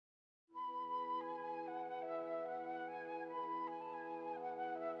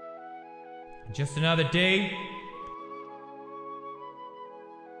Just another day.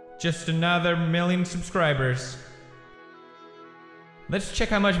 Just another 1,000,000 subscribers. Let's check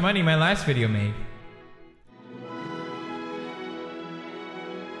how much money my last video made.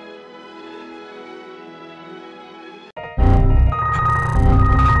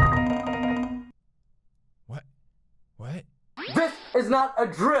 What? This is not a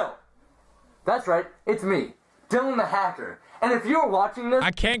drill. That's right, it's me, Dylan the Hacker. And if you're watching this,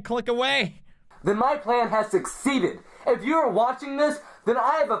 I can't click away. Then my plan has succeeded. If you're watching this, then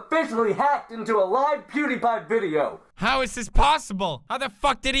I have officially hacked into a live PewDiePie video. How is this possible? How the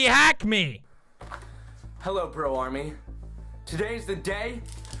fuck did he hack me? Hello, Bro Army. Today's the day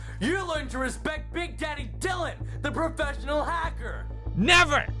you learn to respect Big Daddy Dylan, the professional hacker.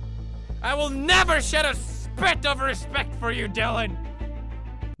 Never! I will never shed a spit of respect for you, Dylan.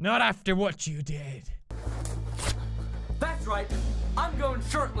 Not after what you did. That's right. I'm going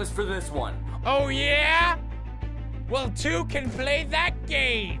shirtless for this one. Oh yeah? Well, two can play that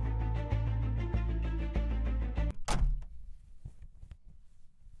game.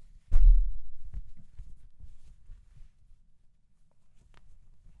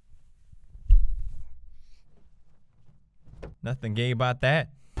 Nothing gay about that.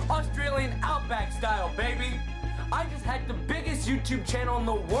 Australian Outback style, baby. I just hacked the biggest YouTube channel in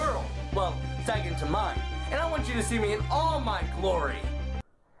the world. Well, second to mine. And I want you to see me in all my glory.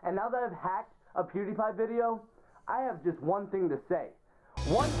 And now that I've hacked a PewDiePie video, I have just one thing to say.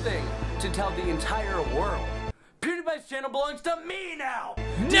 One thing to tell the entire world. PewDiePie's channel belongs to me now!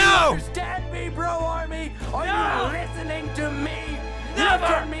 No! Do you understand me, Bro Army? Are you listening to me? Never!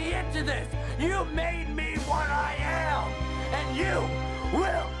 You turned me into this! You made me what I am! And you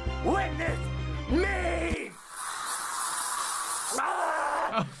will witness me!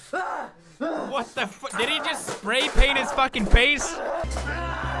 What the fuck? Did he just spray paint his fucking face?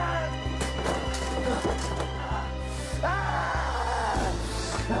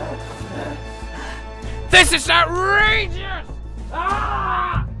 This is outrageous!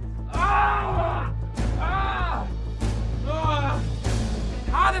 Ah! Ah! Ah! Ah!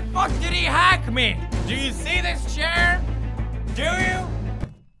 How the fuck did he hack me? Do you see this chair? Do you?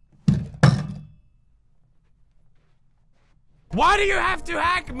 Why do you have to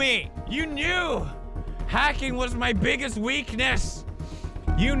hack me? You knew hacking was my biggest weakness.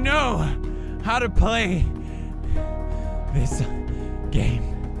 You know how to play this game.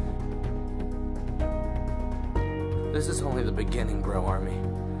 This is only the beginning, Bro Army.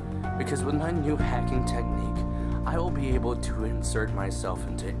 Because with my new hacking technique, I will be able to insert myself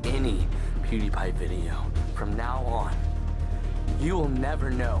into any PewDiePie video. From now on, you will never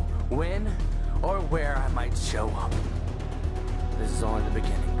know when or where I might show up. This is only the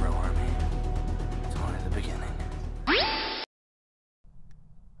beginning, Bro Army. It's only the beginning. Oh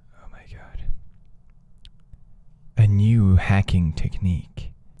my god. A new hacking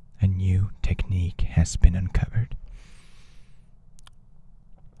technique. A new technique has been uncovered.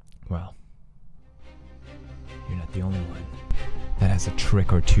 Well, you're not the only one that has a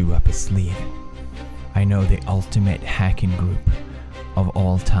trick or two up his sleeve. I know the ultimate hacking group of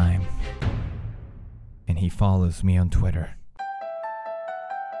all time. And he follows me on Twitter.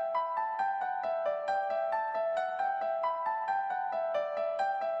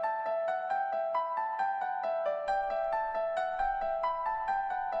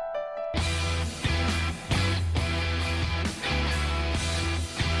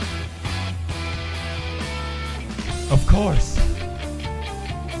 Of course.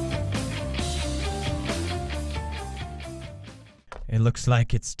 It looks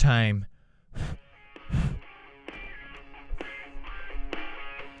like it's time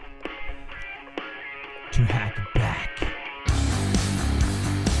to hack back.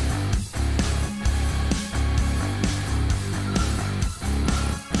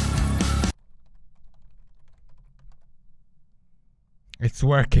 It's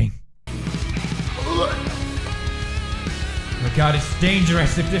working. Oh my god, it's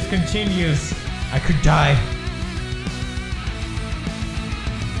dangerous. If this continues, I could die.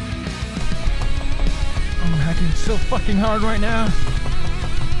 I'm hacking so fucking hard right now.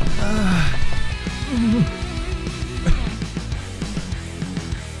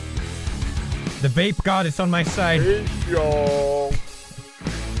 The vape god is on my side. Hey, y'all.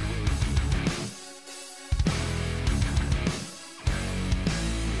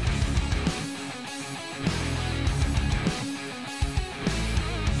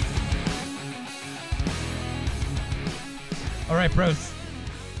 Alright, bros.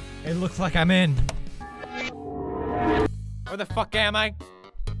 It looks like I'm in. Where the fuck am I?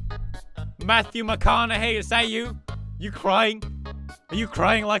 Matthew McConaughey, is that you? You crying? Are you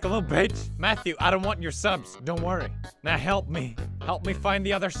crying like a little bitch? Matthew, I don't want your subs. Don't worry. Now help me. Help me find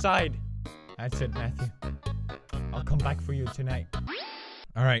the other side. That's it, Matthew. I'll come back for you tonight.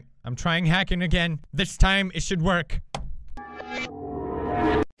 Alright, I'm trying hacking again. This time, it should work.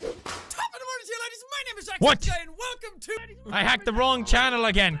 What? I hacked the wrong channel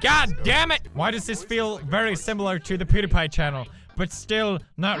again. God damn it! Why does this feel very similar to the PewDiePie channel, but still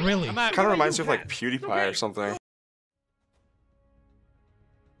not really? Kind of reminds me of like PewDiePie or something.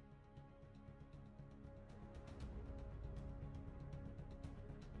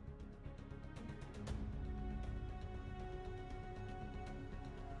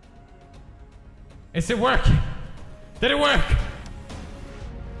 Is it working? Did it work?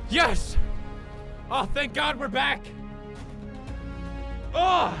 Yes! Oh, thank God we're back!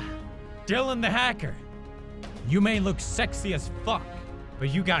 Oh! Dylan the hacker. You may look sexy as fuck, but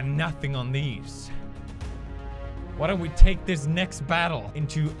you got nothing on these. Why don't we take this next battle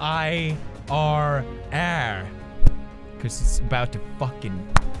into IRR? Cause it's about to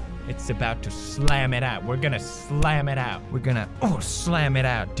fucking... It's about to slam it out. We're gonna slam it out. We're gonna, slam it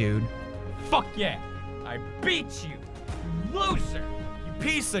out, dude. Fuck yeah! I beat you, you loser! You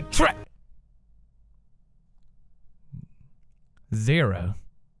piece of trash! 0.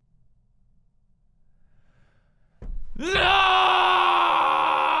 No!